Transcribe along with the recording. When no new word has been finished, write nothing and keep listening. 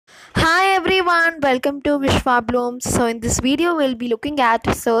everyone, welcome to Vishwablooms. So in this video we'll be looking at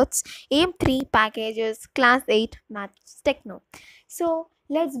Surds AIM 3 packages class 8 maths techno. So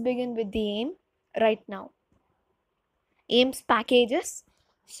let's begin with the AIM right now. AIM's packages.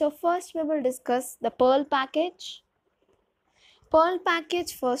 So first we will discuss the Pearl package. Pearl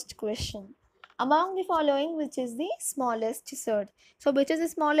package first question. Among the following, which is the smallest surd? So which is the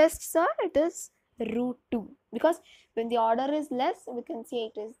smallest surd? It is root 2, because when the order is less we can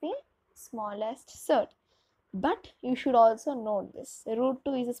say it is the smallest surd. But you should also note this, root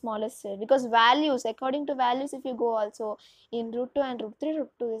 2 is the smallest surd, because values, according to values, if you go also in root 2 and root 3, root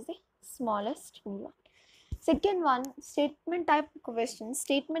 2 is the smallest one. Second one, statement type question.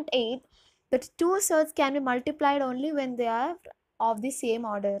 Statement 8, that two surds can be multiplied only when they are of the same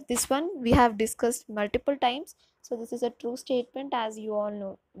order. This one we have discussed multiple times. So this is a true statement, as you all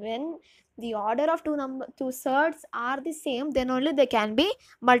know. When the order of two surds are the same, then only they can be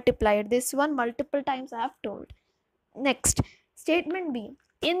multiplied. This one multiple times I have told. Next, statement B.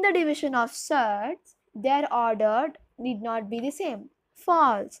 In the division of surds, their order need not be the same.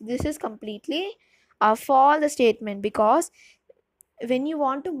 False. This is completely a false statement, because when you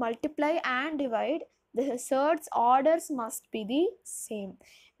want to multiply and divide, the surds orders must be the same.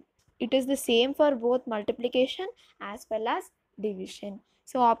 It is the same for both multiplication as well as division.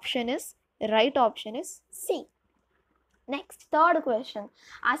 So right option is C. Next, third question,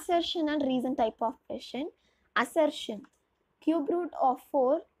 assertion and reason type of question. Assertion: cube root of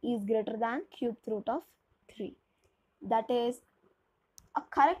 4 is greater than cube root of 3. That is a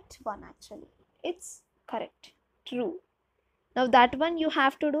correct one actually. It's correct, true. Now that one you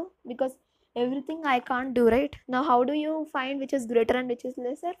have to do, because everything I can't do, right? Now how do you find which is greater and which is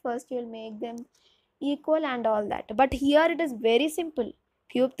lesser? First you will make them equal and all that. But here it is very simple.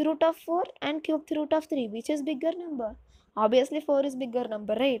 Cube root of 4 and cube root of 3. Which is bigger number? Obviously 4 is bigger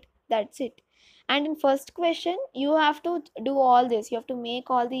number, right? That's it. And in first question, you have to do all this. You have to make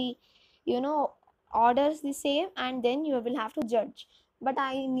all the, orders the same, and then you will have to judge. But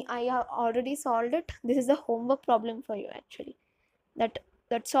I have already solved it. This is a homework problem for you actually.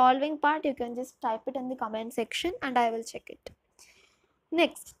 That solving part, you can just type it in the comment section and I will check it.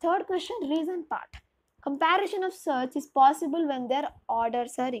 Next, third question, reason part. Comparison of surds is possible when their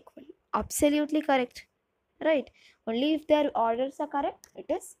orders are equal. Absolutely correct, right? Only if their orders are correct, it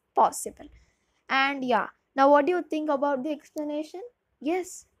is possible. And yeah, now what do you think about the explanation?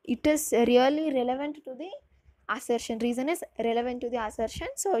 Yes, it is really relevant to the assertion. Reason is relevant to the assertion,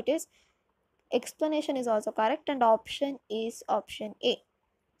 so it is, explanation is also correct, and option is option A.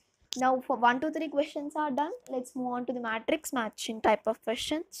 Now for 1 to 3 questions are done. Let's move on to the matrix matching type of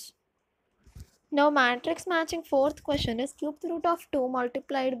questions. Now matrix matching fourth question is cube root of 2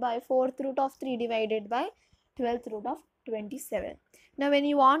 multiplied by 4th root of 3 divided by 12th root of 27. Now when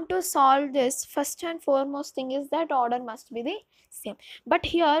you want to solve this, first and foremost thing is that order must be the same. But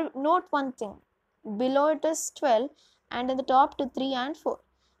here note one thing, below it is 12 and in the top to 3 and 4.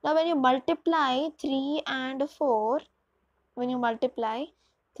 Now when you multiply 3 and 4, when you multiply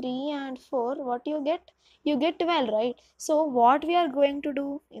 3 and 4, what you get? You get 12, right? So what we are going to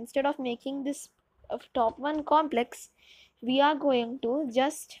do, instead of making this top one complex, we are going to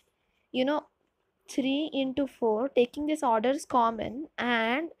just 3 into 4, taking this orders common,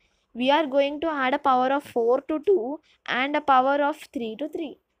 and we are going to add a power of 4 to 2 and a power of 3 to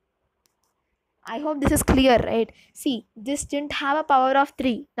 3. I hope this is clear, right? See, this didn't have a power of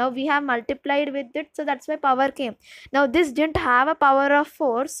 3. Now we have multiplied with it, so that's why power came. Now this didn't have a power of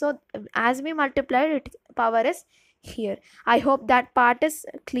 4, so as we multiplied it, power is here. I hope that part is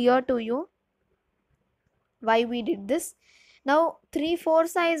clear to you, why we did this. Now 3 4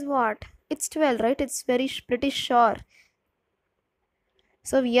 is what? It's 12, right? It's pretty sure.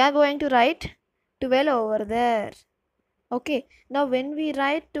 So we are going to write 12 over there. Okay, now when we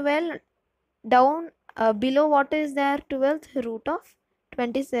write 12 down, below what is there? 12th root of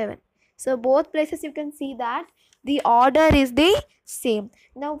 27. So both places you can see that the order is the same.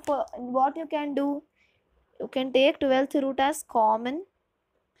 Now for what you can do, you can take 12th root as common,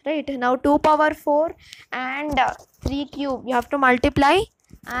 right? Now 2 power 4 and 3 cube, you have to multiply.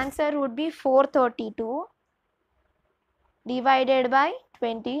 Answer would be 432 divided by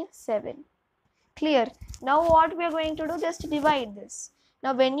 27. Clear? Now what we are going to do, just divide this.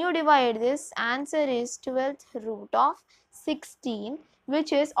 Now when you divide this, answer is 12th root of 16,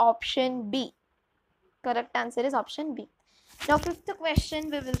 which is option B. Correct answer is option B. Now fifth question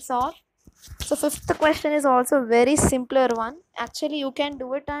we will solve. So fifth question is also very simpler one. Actually you can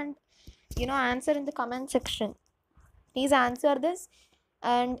do it and answer in the comment section. Please answer this,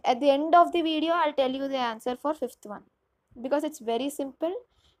 and at the end of the video I'll tell you the answer for fifth one, because it's very simple.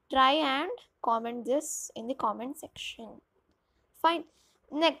 Try and comment this in the comment section. Fine.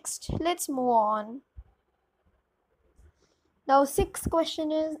 Next, let's move on. Now, sixth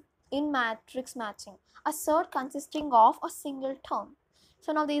question is in matrix matching. A surd consisting of a single term.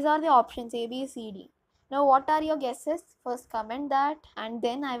 So now these are the options A, B, C, D. Now what are your guesses? First comment that and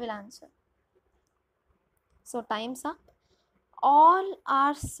then I will answer. So time's up. All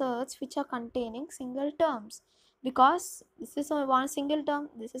are surds which are containing single terms, because this is one single term,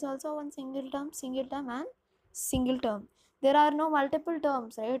 this is also one single term and single term. There are no multiple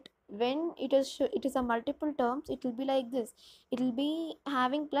terms, right? When it is a multiple terms, it will be like this. It will be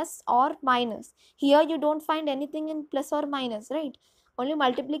having plus or minus. Here you don't find anything in plus or minus, right? Only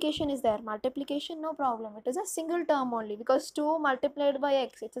multiplication is there. Multiplication, no problem. It is a single term only, because 2 multiplied by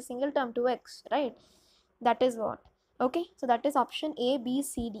x, it's a single term, 2x, right? That is what. Okay, so that is option A, B,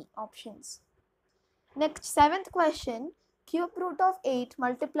 C, D options. Next, seventh question. Cube root of 8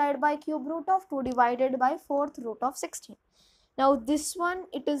 multiplied by cube root of 2 divided by fourth root of 16. Now this one,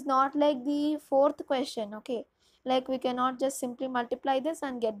 it is not like the fourth question, okay? Like we cannot just simply multiply this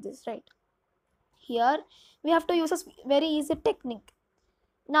and get this, right? Here we have to use a very easy technique.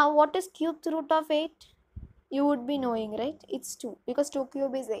 Now what is cube root of 8? You would be knowing, right? It's 2, because 2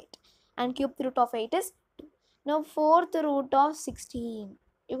 cube is 8 and cube root of 8 is 2. Now fourth root of 16,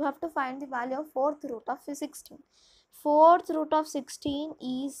 you have to find the value of fourth root of 16. Fourth root of 16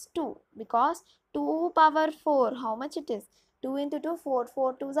 is 2, because 2 power 4, how much it is? 2 into 2, 4,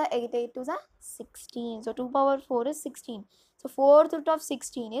 4 2 is 8, 8 2 is 16. So 2 power 4 is 16. So fourth root of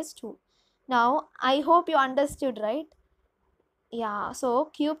 16 is 2. Now I hope you understood, right? Yeah, so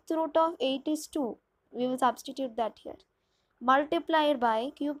cube root of 8 is 2. We will substitute that here. Multiplied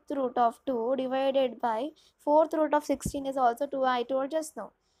by cube root of 2 divided by fourth root of 16 is also 2. I told just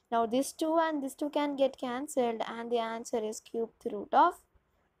now. Now this 2 and this 2 can get cancelled, and the answer is cube root of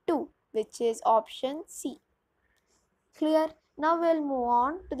 2, which is option C. Clear? Now we'll move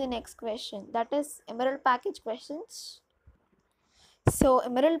on to the next question, that is emerald package questions. So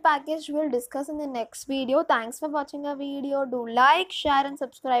emerald package we'll discuss in the next video. Thanks for watching our video. Do like, share and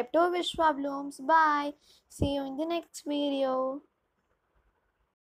subscribe to Vishwablooms. Bye. See you in the next video.